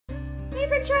my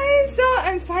french fries. So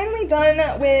I'm finally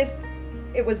done with,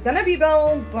 it was gonna be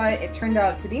Belle, but it turned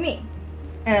out to be me.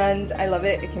 And I love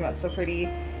it, it came out so pretty.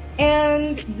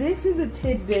 And this is a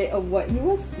tidbit of what you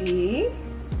will see.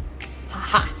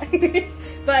 Haha.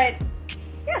 But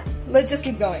yeah, let's just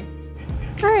keep going.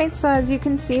 Alright, so as you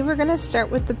can see, we're gonna start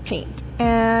with the paint.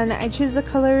 And I choose the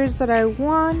colors that I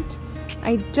want.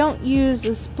 I don't use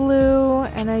this blue,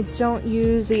 and I don't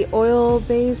use the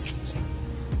oil-based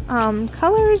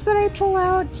colors that I pull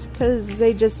out, because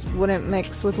they just wouldn't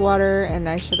mix with water, and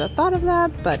I should have thought of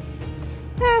that, but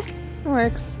it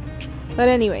works. But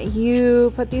anyway,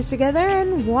 you put these together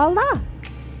and voila!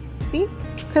 See?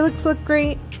 Acrylics look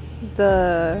great.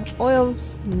 The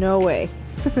oils, no way.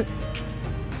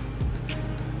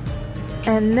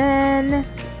 And then,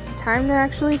 time to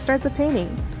actually start the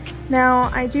painting.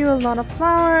 Now, I do a lot of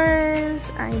flowers,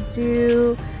 I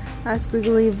do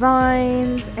squiggly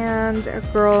vines, and a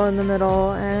girl in the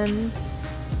middle, and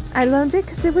I loved it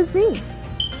because it was me.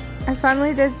 I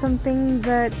finally did something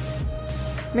that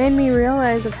made me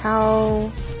realize of how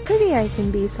pretty I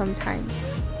can be sometimes.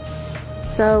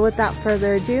 So without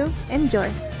further ado,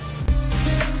 enjoy.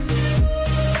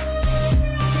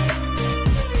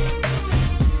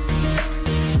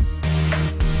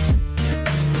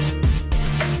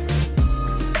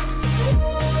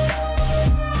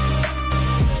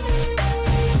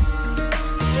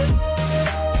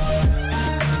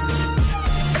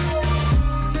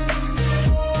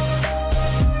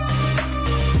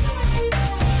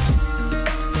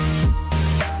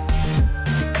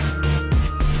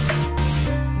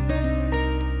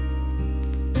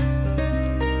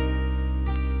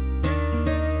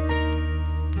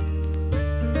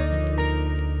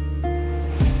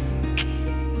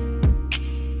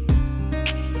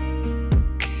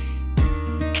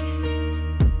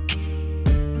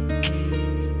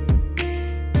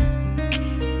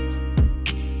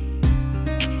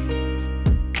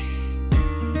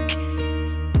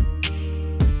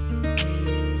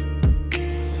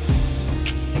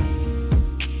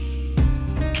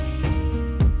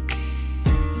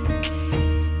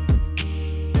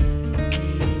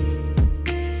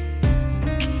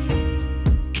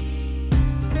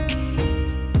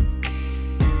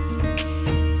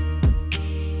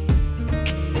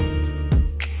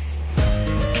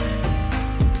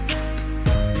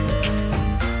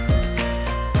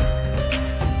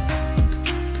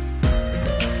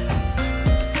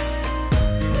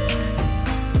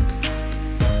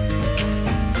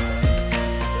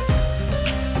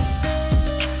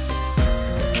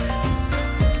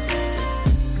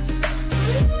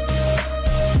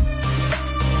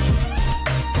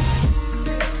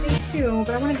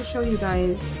 But I wanted to show you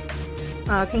guys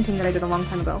a painting that I did a long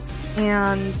time ago,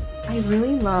 and I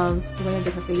really love the way I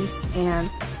did her face and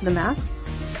the mask,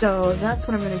 so that's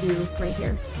what I'm going to do right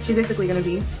here. She's basically going to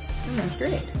be a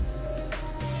masquerade,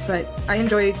 but I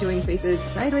enjoy doing faces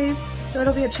sideways, so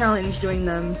it'll be a challenge doing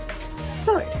them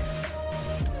forward.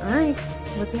 Alright,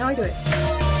 let's see how I do it.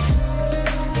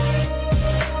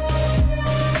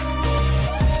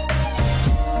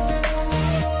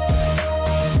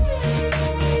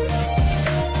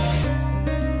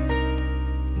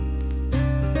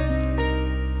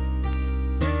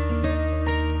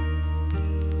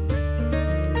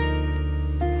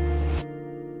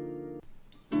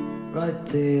 Right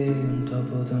there on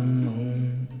top of the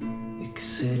moon, we could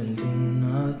sit and do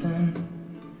nothing.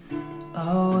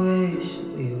 I wish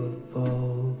we were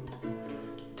bold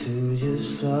to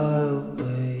just fly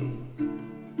away.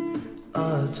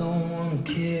 I don't wanna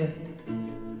care,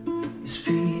 just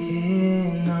be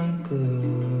here and I'm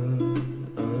good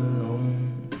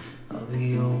alone. I'll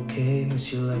be okay,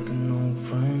 miss you like an old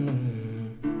friend.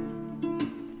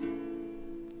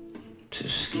 Too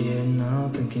scared now,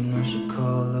 thinking I should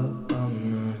call up,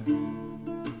 I'm not.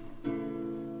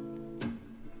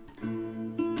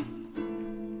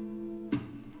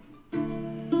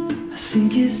 I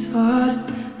think it's hard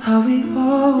how we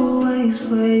always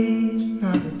wait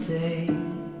another day,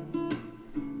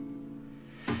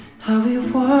 how we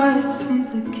watch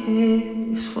things that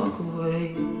can't just walk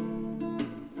away.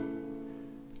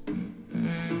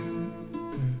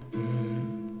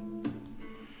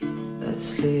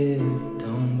 Let's live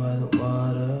down by the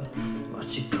water,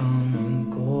 watch it come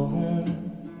and go home.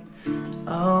 I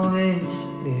wish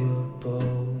we were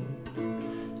bold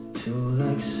to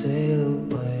like sail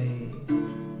away.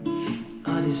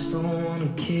 I just don't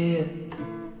wanna care.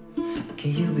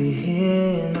 Can you be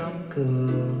here and I'm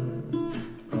good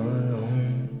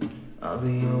alone? I'll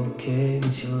be okay,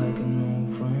 miss you like an old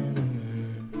friend.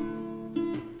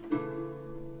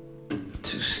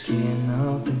 Too scared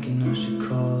now, thinking I should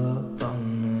call up, I'm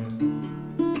not.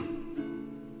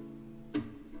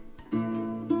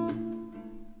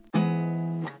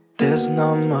 There's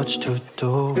not much to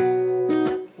do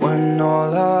when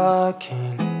all I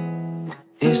can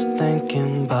is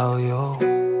thinking about you.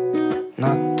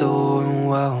 Not doing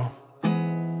well,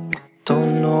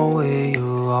 don't know where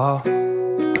you are,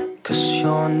 'cause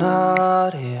you're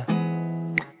not here.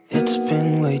 It's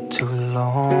been way too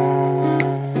long.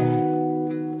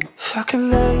 If I could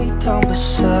lay down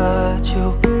beside you,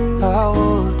 I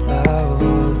would,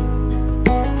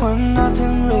 when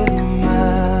nothing really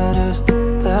matters.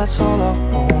 That's all I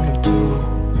wanna do.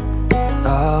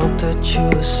 I hope that you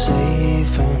are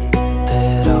safe and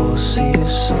that I will see you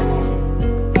soon.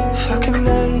 If I could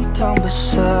lay down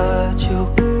beside you,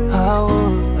 I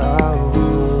would, I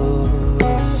would,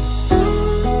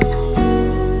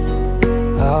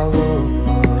 I would,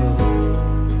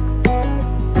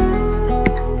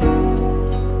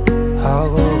 I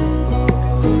would.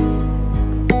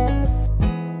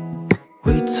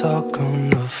 We talk on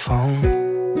the phone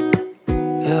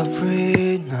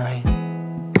every night.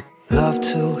 Love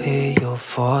to hear your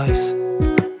voice.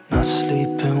 Not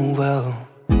sleeping well,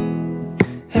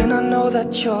 and I know that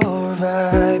you're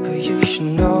right, but you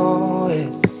should know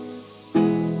it.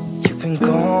 You've been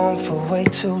gone for way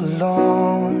too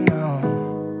long now.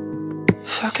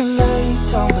 If I could lay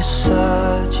down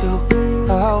beside you,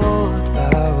 I would,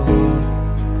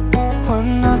 when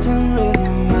nothing really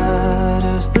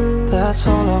matters. That's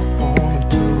all I wanna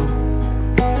do.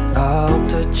 I hope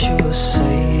that you are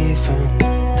safe and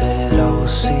that I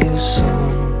will see you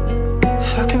soon. If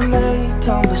I could lay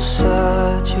down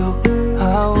beside you,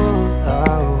 I would,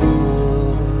 I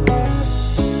would.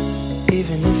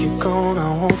 Even if you're gone, I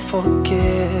won't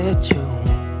forget you.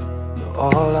 You're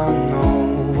all I know,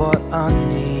 what I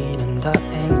need, and that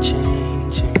ain't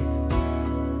changing.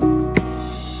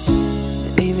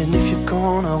 And even if you're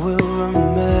gone, I will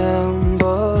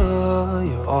remember.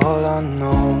 You're all I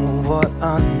know, what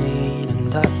I need, and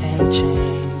that ain't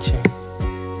changing.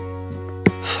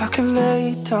 If I could lay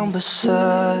down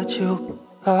beside you,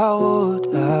 I would,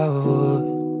 I would.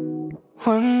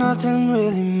 When nothing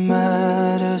really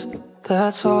matters,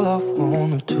 that's all I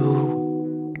wanna do.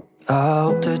 I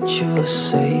hope that you are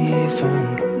safe and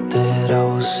that I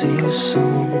will see you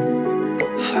soon.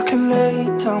 If I could lay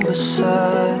down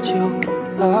beside you,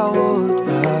 I would,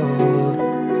 I would.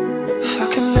 If I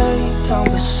could lay down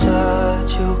beside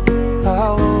you, I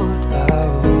would, I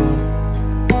would.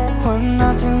 When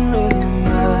nothing really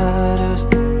matters,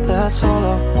 that's all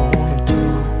I wanna do.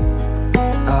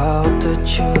 I hope that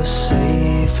you are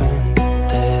safe and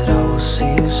that I will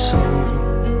see you soon.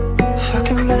 If I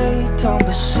could lay down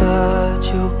beside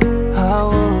you, I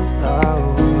would, I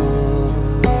would,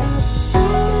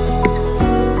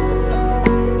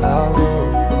 I would,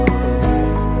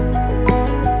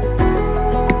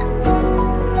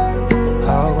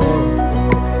 I would.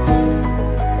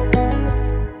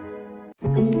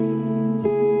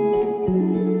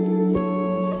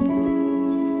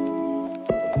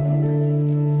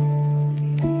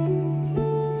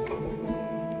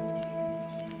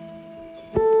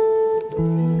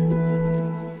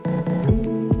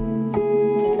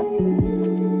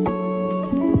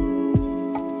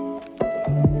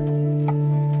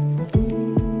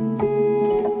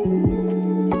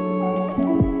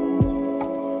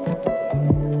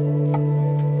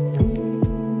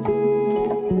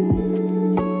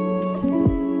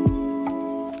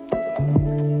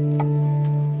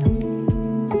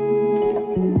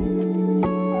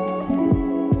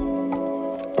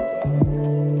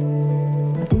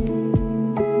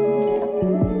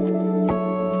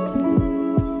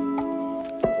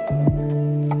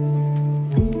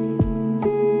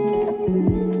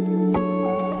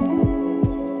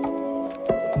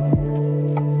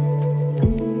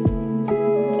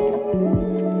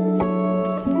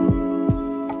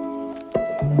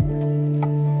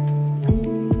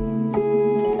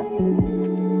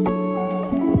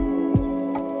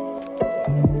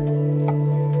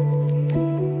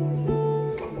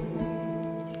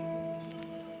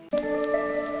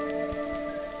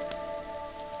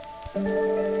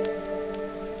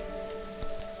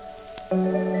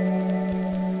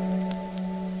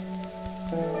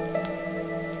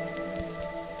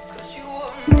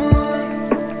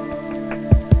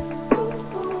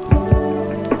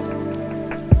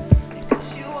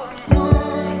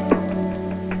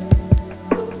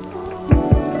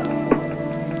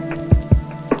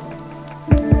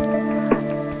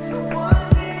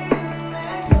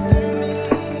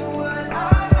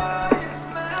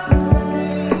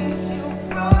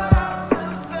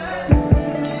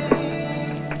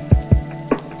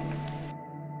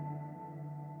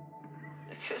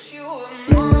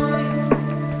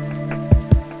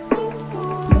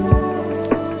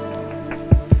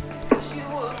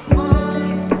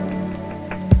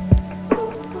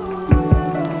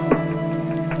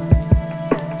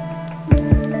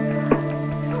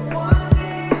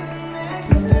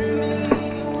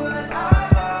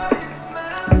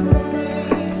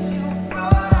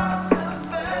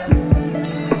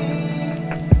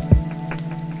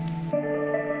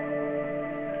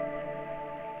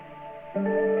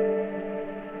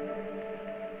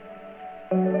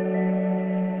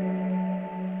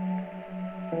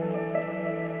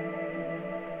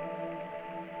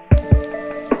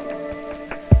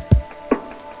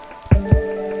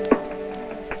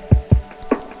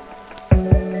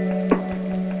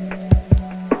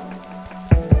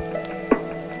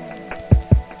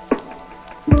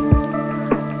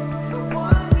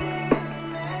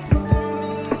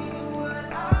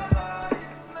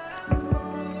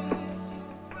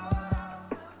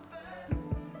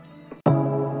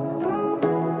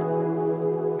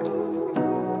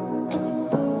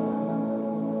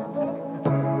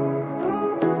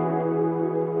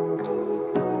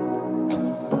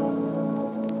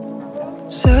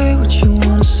 what you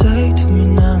wanna say to me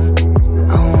now.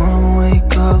 I wanna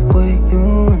wake up with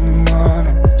you in the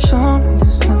morning. Show me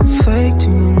there's nothing fake to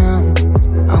me now.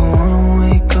 I wanna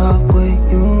wake up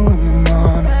with you in the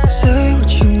morning. Say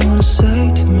what you wanna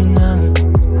say to me now.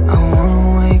 I wanna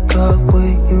wake up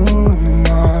with you in the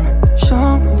morning.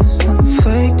 Show me there's nothing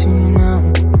fake to me now.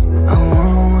 I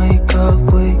wanna wake up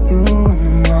with you in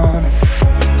the morning.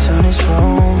 Turn this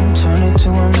room, turn it to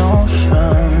an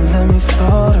ocean. Let me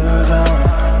float around.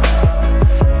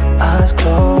 Eyes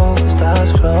closed,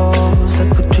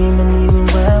 like we're dreaming even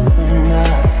when we're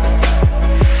not.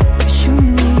 You and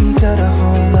me got a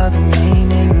whole other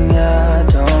meaning, I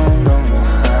don't know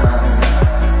how.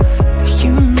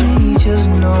 You and me just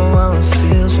know how it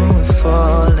feels when we're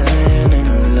falling in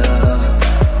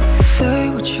love. Say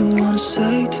what you wanna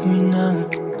say to me now.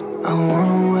 I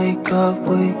wanna wake up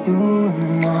with you in the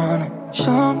morning.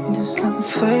 Show me there's nothing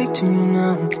fake to me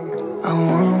now. I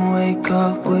wanna wake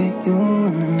up with you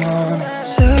in the morning.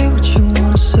 Say what you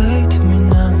wanna say to me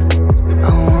now.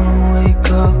 I wanna wake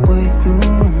up with you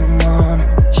in the morning.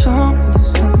 Show me there's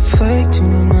nothing fake to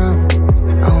me now.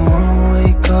 I wanna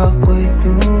wake up with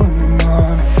you in the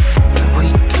morning. We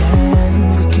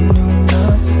can do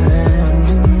nothing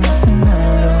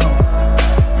at all.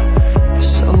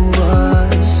 So what,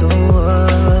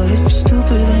 if you're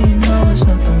stupid then you know it's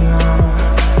nothing wrong.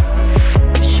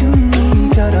 You and me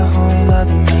got a whole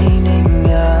other meaning,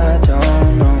 I don't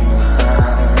know how.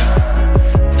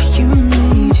 You and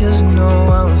me just know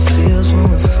how it feels when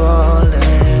we're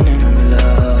falling in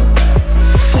love.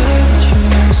 Say what you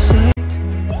wanna say to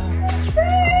me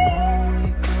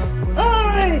now.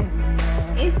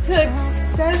 It took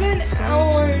 7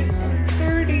 hours and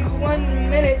 31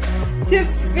 minutes to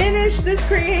finish this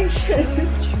creation.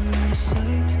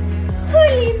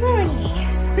 Holy moly!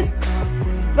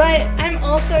 But I'm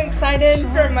also excited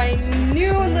for my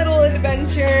new little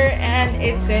adventure, and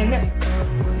it's in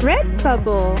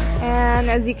Redbubble. And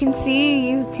as you can see,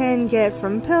 you can get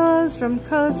from pillows, from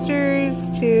coasters,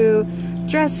 to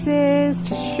dresses,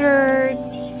 to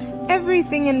shirts,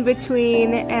 everything in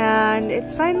between. And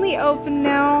it's finally open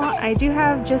now. I do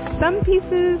have just some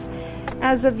pieces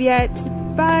as of yet,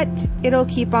 but it'll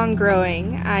keep on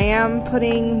growing. I am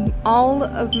putting all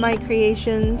of my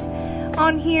creations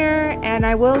on here, and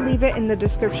I will leave it in the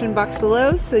description box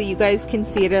below so you guys can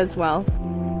see it as well.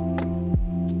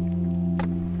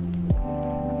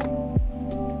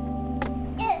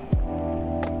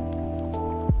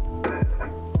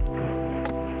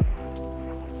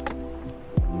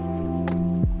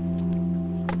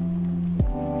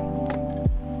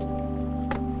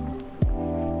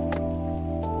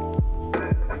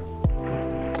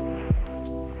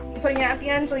 Putting it at the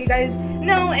end so you guys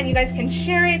know and you guys can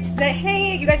share it, that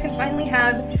hey, you guys can finally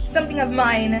have something of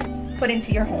mine put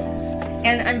into your homes.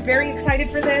 And I'm very excited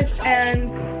for this,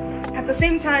 and at the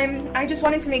same time I just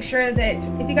wanted to make sure that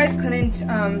if you guys couldn't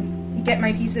get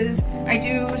my pieces, I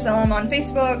do sell them on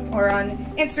Facebook or on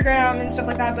Instagram and stuff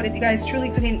like that, but if you guys truly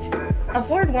couldn't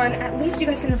afford one, at least you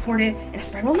guys can afford it in a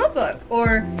spiral notebook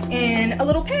or in a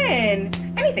little pen,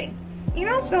 anything, you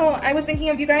know. So I was thinking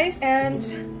of you guys, and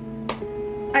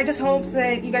I just hope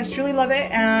that you guys truly love it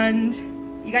and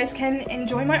you guys can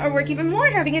enjoy my artwork even more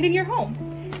having it in your home.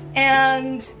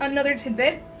 And another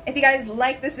tidbit, if you guys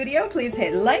like this video, please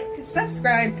hit like,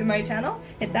 subscribe to my channel,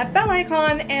 hit that bell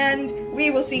icon, and we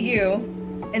will see you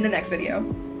in the next video.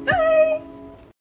 Bye!